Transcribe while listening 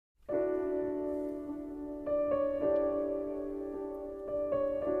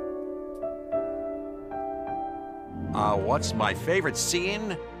What's my favorite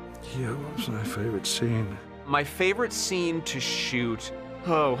scene? Yeah, what's my favorite scene? My favorite scene to shoot.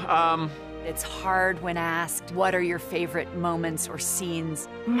 It's hard when asked, what are your favorite moments or scenes?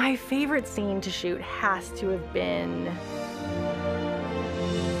 My favorite scene to shoot has to have been...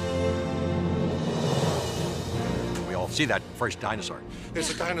 We all see that first dinosaur.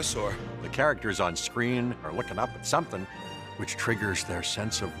 It's a dinosaur. The characters on screen are looking up at something which triggers their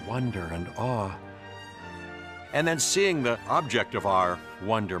sense of wonder and awe. And then seeing the object of our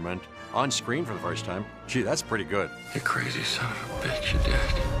wonderment on screen for the first time, gee, that's pretty good. You crazy son of a bitch, you did.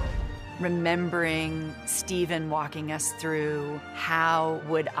 Remembering Stephen walking us through how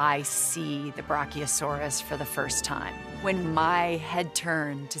would I see the Brachiosaurus for the first time. When my head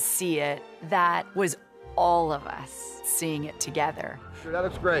turned to see it, that was all of us seeing it together. Sure, that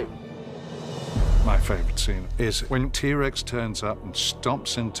looks great. My favorite scene is when T-Rex turns up and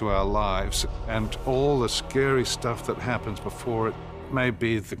stomps into our lives, and all the scary stuff that happens before it may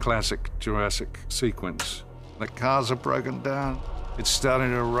be the classic Jurassic sequence. The cars are broken down, it's starting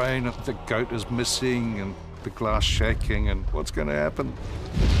to rain, the goat is missing, and the glass shaking, and what's going to happen?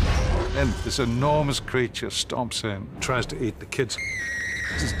 Then this enormous creature stomps in, tries to eat the kids.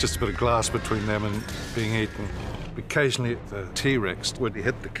 There's just a bit of glass between them and being eaten. Occasionally, the T-Rex would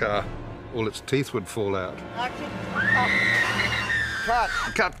hit the car, all its teeth would fall out.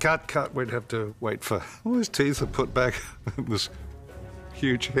 Cut. We'd have to wait for all his teeth are put back in this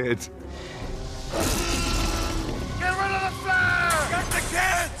huge head. Get rid of the flare! Get the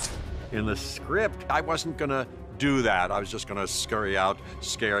kids! In the script, I wasn't gonna do that. I was just gonna scurry out,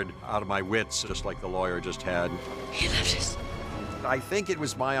 scared out of my wits, just like the lawyer just had. He left us. I think it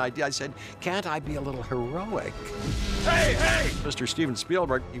was my idea. I said, can't I be a little heroic? Hey! Mr. Steven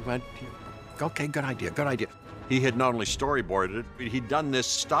Spielberg, he went, okay, good idea. He had not only storyboarded it, but he'd done this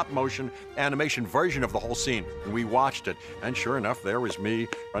stop-motion animation version of the whole scene. And we watched it, and sure enough, there was me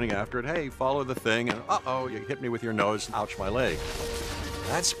running after it. Hey, follow the thing, and uh-oh, you hit me with your nose, ouch, my leg.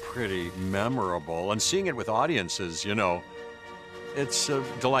 That's pretty memorable, and seeing it with audiences, you know, it's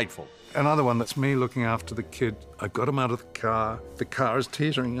delightful. Another one that's me looking after the kid. I got him out of the car is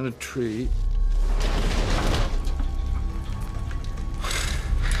teetering in a tree.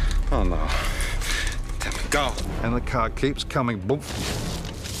 Oh no. Go. And the car keeps coming. Boof.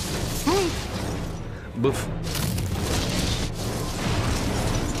 Boof.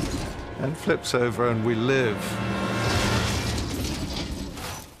 And flips over and we live.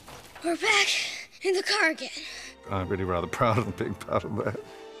 We're back in the car again. I'm really rather proud of being part of that.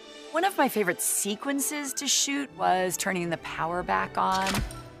 One of my favorite sequences to shoot was turning the power back on.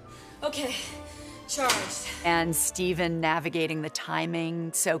 Okay, charged. And Stephen navigating the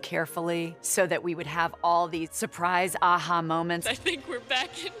timing so carefully so that we would have all these surprise aha moments. I think we're back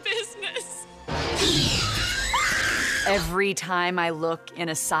in business. Every time I look in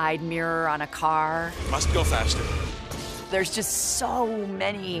a side mirror on a car. Must go faster. There's just so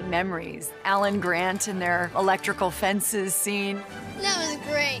many memories. Alan Grant and their electrical fences scene. That was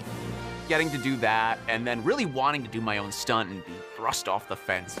great. Getting to do that, and then really wanting to do my own stunt and be thrust off the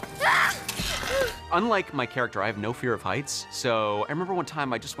fence. Unlike my character, I have no fear of heights, so I remember one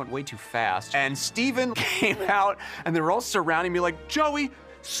time I just went way too fast, and Steven came out, and they were all surrounding me like, Joey,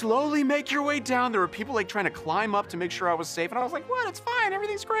 slowly make your way down. There were people like trying to climb up to make sure I was safe, and I was like, what, it's fine,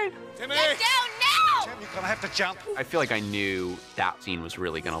 everything's great. Timmy! Get down now! Tim, you're gonna have to jump. I feel like I knew that scene was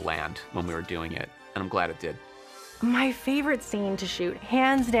really gonna land when we were doing it, and I'm glad it did. My favorite scene to shoot,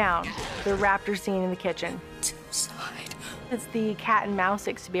 hands down, the raptor scene in the kitchen. Side. It's the cat and mouse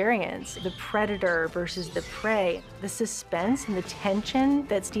experience, the predator versus the prey. The suspense and the tension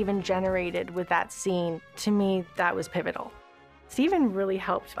that Stephen generated with that scene, to me, that was pivotal. Stephen really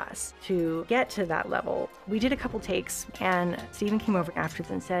helped us to get to that level. We did a couple takes, and Stephen came over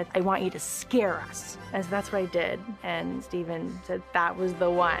afterwards and said, I want you to scare us. And so that's what I did, and Stephen said that was the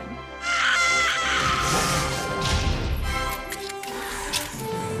one.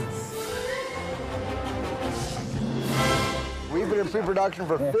 We've been in pre-production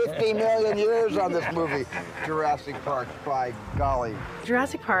for 50 million years on this movie, Jurassic Park, by golly.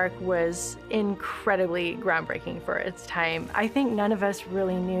 Jurassic Park was incredibly groundbreaking for its time. I think none of us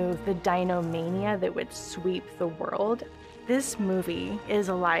really knew the dino mania that would sweep the world. This movie is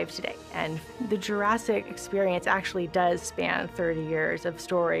alive today, and the Jurassic experience actually does span 30 years of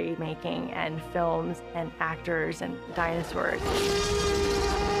story making and films and actors and dinosaurs.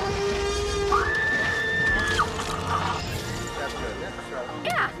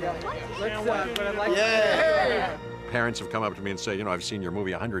 Yeah! Parents have come up to me and say, you know, I've seen your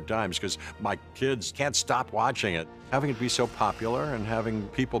movie 100 times because my kids can't stop watching it. Having it be so popular and having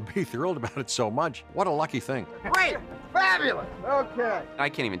people be thrilled about it so much, what a lucky thing. Great! Fabulous! Okay. I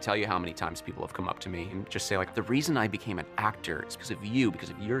can't even tell you how many times people have come up to me and just say, like, the reason I became an actor is because of you, because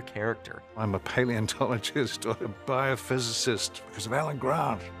of your character. I'm a paleontologist or a biophysicist because of Alan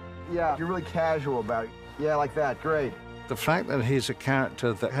Grant. Yeah, you're really casual about it. Yeah, like that. Great. The fact that he's a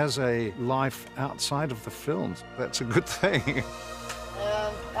character that has a life outside of the films, that's a good thing.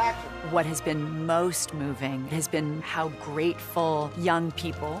 And action. What has been most moving has been how grateful young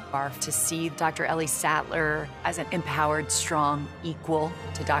people are to see Dr. Ellie Sattler as an empowered, strong equal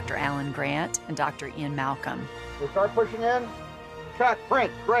to Dr. Alan Grant and Dr. Ian Malcolm. We start pushing in. Cut,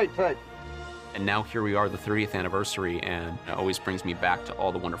 print. Great, take. And now here we are, the 30th anniversary, and it always brings me back to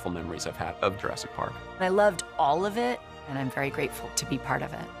all the wonderful memories I've had of Jurassic Park. I loved all of it, and I'm very grateful to be part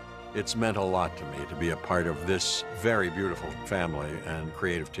of it. It's meant a lot to me to be a part of this very beautiful family and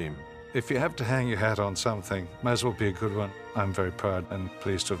creative team. If you have to hang your hat on something, might as well be a good one. I'm very proud and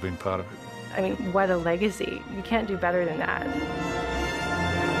pleased to have been part of it. I mean, what a legacy. You can't do better than that.